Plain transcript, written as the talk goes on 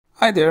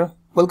Hi there,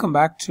 welcome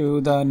back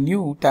to the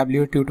new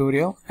Tableau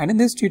tutorial, and in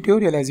this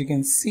tutorial, as you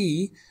can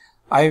see,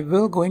 I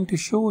will going to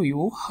show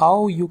you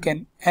how you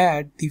can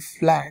add the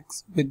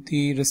flags with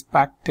the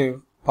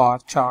respective bar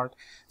chart.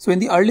 So in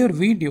the earlier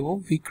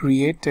video we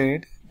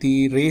created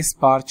the race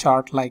bar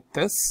chart like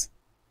this,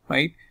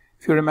 right,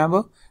 if you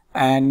remember,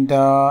 and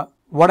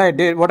what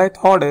I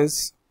thought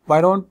is,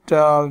 why don't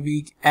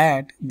we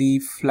add the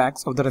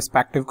flags of the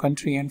respective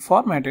country and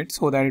format it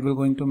so that it will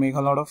going to make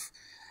a lot of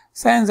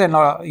sense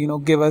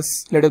and give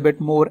us a little bit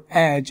more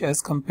edge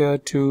as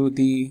compared to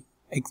the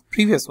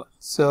previous one.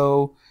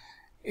 So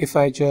if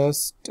I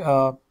just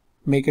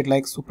make it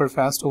like super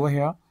fast over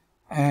here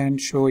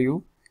and show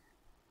you,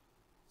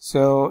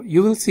 so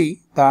you will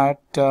see that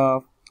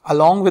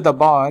along with the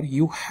bar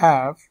you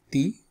have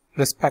the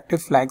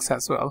respective flags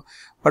as well,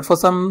 but for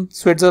some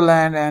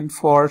Switzerland and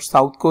for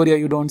South Korea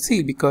you don't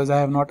see because I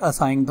have not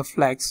assigned the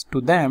flags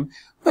to them.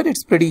 But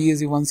it's pretty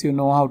easy once you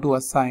know how to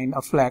assign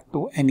a flag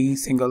to any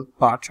single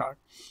bar chart.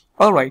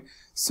 Alright,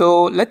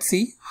 so let's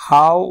see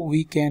how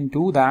we can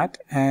do that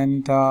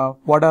and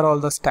what are all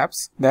the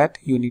steps that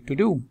you need to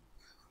do.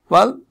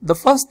 Well, the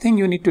first thing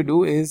you need to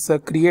do is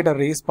create a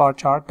race bar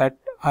chart that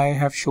I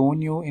have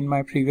shown you in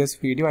my previous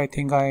video. I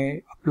think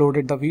I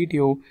uploaded the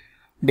video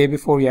day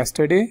before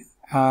yesterday,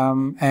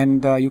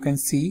 and you can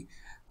see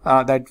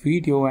that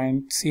video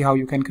and see how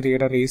you can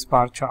create a race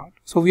bar chart.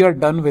 So we are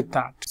done with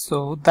that.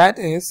 So that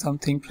is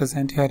something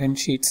present here in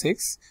sheet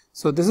 6.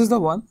 So this is the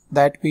one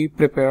that we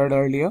prepared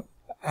earlier,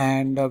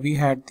 and we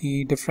had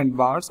the different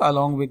bars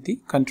along with the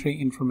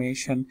country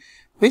information,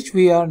 which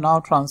we are now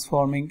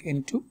transforming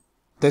into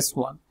this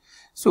one.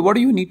 So what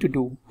do you need to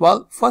do?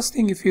 Well, first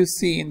thing, if you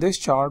see in this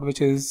chart,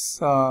 which is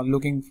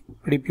looking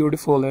pretty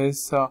beautiful,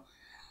 is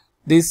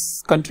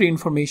this country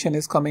information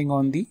is coming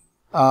on the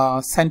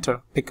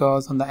center,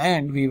 because on the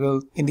end we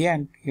will, in the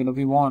end,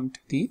 we want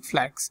the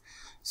flags.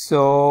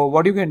 So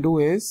what you can do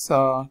is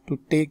to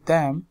take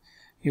them,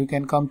 you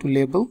can come to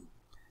label,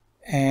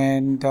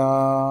 and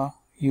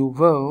you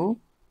will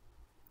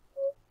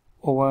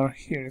over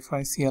here, if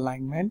I see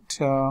alignment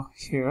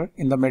here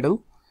in the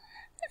middle,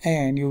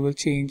 and you will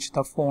change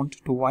the font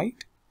to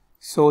white.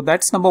 So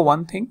that's number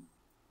one thing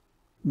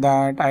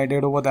that I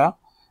did over there.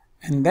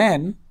 And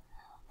then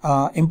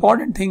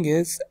important thing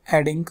is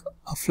adding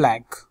a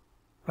flag,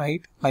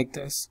 right, like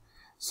this.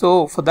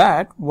 So for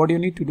that, what you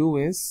need to do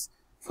is,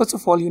 first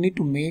of all, you need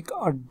to make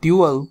a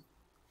dual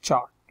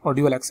chart or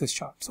dual axis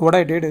chart. So what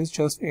I did is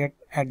just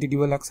add the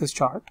dual axis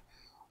chart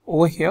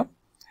over here,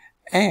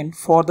 and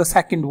for the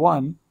second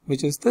one,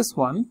 which is this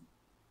one,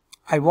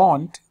 I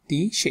want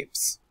the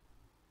shapes.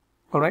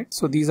 Alright,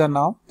 so these are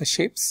now the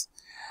shapes,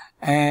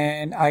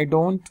 and I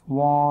don't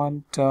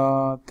want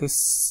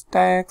this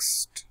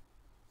text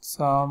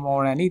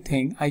or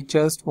anything. I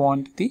just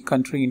want the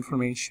country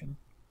information,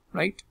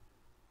 right?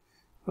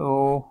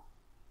 So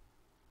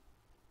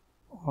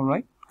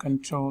alright,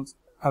 controls,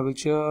 I will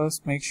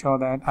just make sure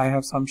that I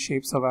have some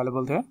shapes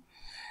available there,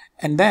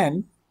 and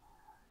then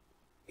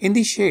in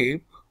the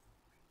shape,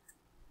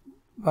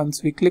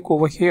 once we click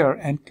over here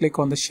and click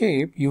on the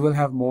shape, you will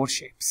have more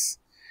shapes,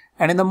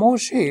 and in the more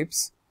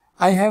shapes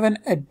I have an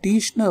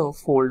additional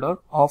folder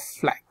of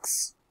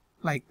flags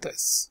like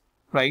this,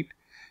 right?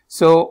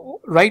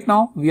 So right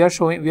now we are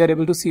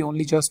able to see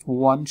only just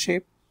one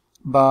shape,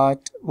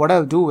 but what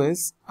I'll do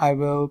is I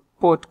will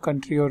put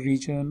country or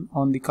region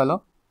on the color.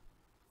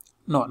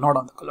 No, not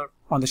on the color,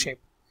 on the shape.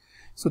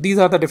 So these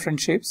are the different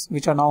shapes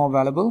which are now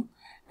available,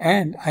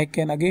 and I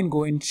can again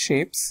go in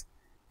shapes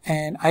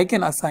and I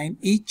can assign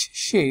each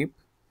shape.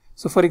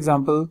 So for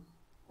example,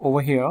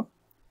 over here,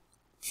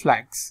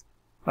 flags,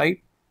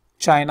 right?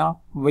 China,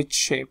 which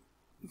shape?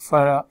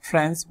 For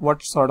France,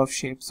 what sort of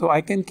shape? So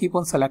I can keep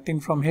on selecting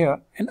from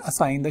here and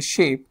assign the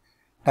shape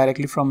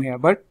directly from here.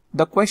 But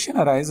the question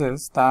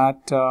arises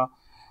that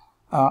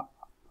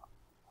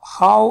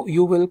how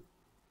you will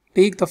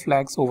take the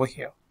flags over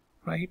here,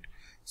 right?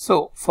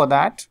 So for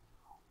that,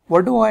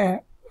 what do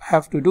I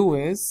have to do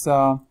is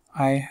I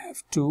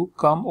have to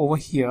come over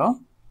here.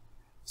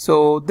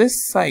 So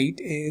this site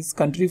is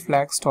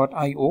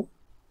countryflags.io,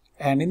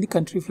 and in the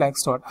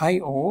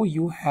countryflags.io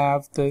you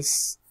have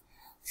this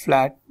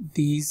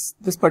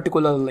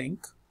particular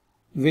link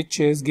which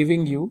is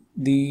giving you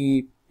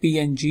the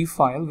PNG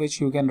file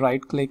which you can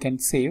right click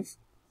and save,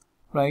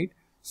 right?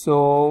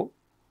 So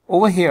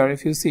over here,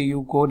 if you see,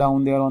 you go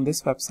down there on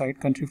this website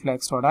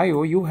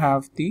countryflags.io, you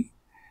have the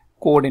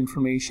code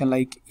information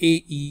like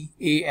AE,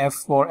 AF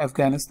for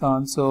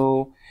Afghanistan.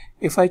 So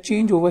if I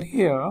change over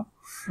here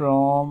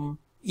from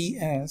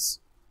ES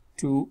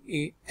to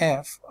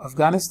AF,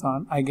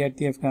 Afghanistan, I get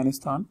the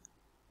Afghanistan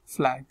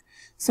flag.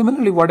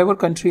 Similarly, whatever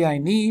country I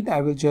need,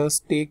 I will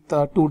just take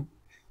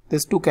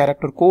this two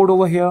character code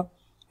over here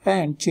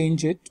and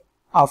change it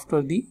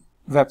after the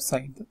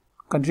website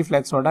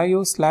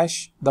countryflags.io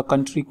 / the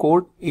country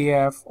code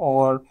AF,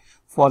 or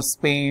for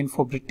Spain,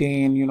 for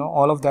Britain,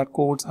 all of that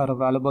codes are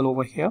available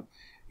over here.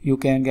 You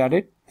can get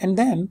it, and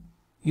then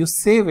you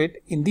save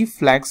it in the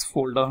flags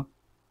folder.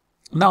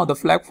 Now the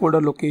flag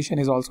folder location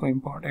is also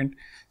important.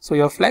 So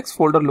your flags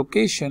folder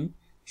location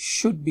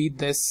should be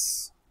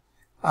this.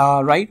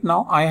 Right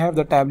now I have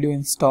the Tableau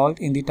installed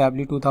in the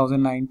Tableau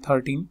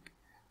 2009-13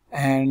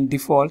 and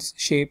defaults,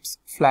 shapes,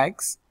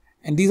 flags,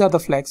 and these are the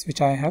flags which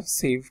I have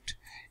saved.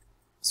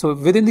 So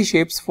within the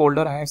shapes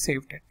folder I have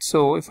saved it.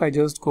 So if I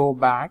just go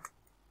back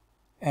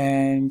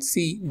and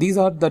see, these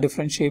are the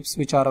different shapes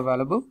which are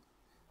available: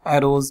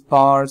 arrows,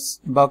 bars,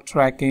 bug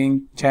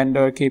tracking,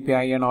 gender,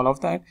 KPI, and all of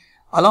that.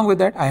 Along with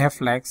that I have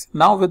flags.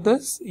 Now with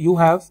this you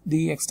have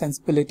the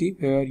extensibility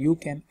where you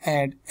can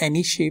add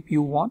any shape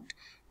you want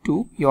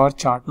to your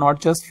chart,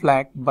 not just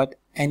flag but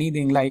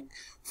anything. Like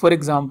for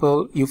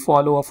example, you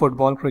follow a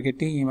football cricket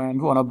team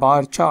and on a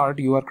bar chart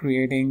you are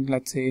creating,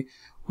 let's say,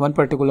 one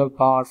particular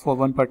bar for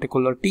one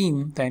particular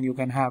team, then you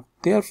can have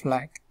their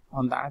flag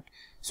on that.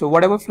 So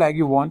whatever flag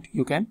you want,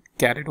 you can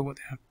get it over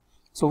there.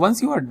 So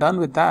once you are done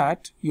with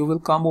that, you will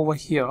come over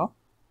here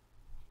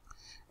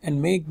and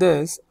make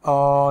this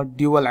a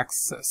dual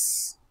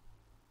axis.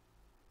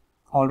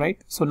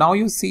 Alright, so now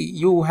you see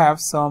you have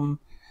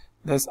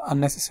this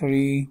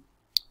unnecessary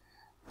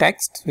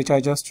text which I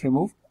just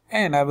removed,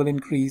 and I will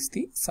increase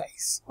the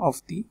size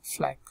of the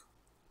flag.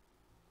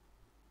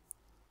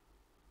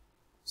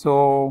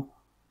 So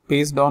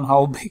based on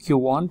how big you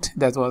want,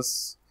 that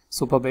was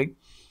super big,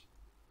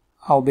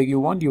 how big you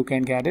want you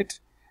can get it,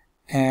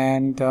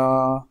 and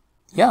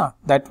yeah,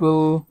 that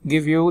will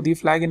give you the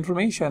flag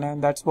information,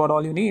 and that's what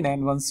all you need.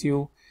 And once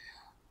you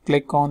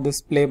click on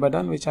this play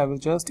button, which I will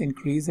just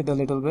increase it a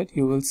little bit,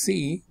 you will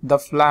see the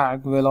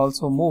flag will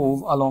also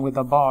move along with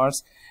the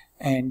bars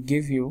and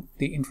give you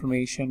the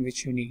information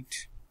which you need.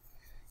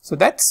 So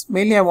that's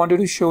mainly I wanted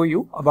to show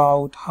you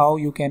about how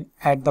you can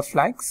add the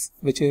flags,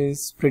 which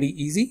is pretty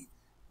easy.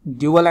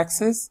 Dual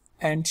axis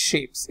and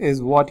shapes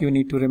is what you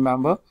need to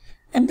remember,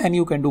 and then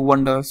you can do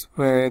wonders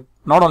with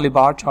not only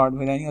bar chart,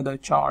 with any other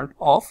chart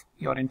of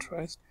your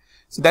interest.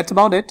 So that's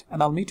about it,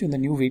 and I'll meet you in the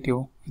new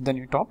video with the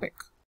new topic.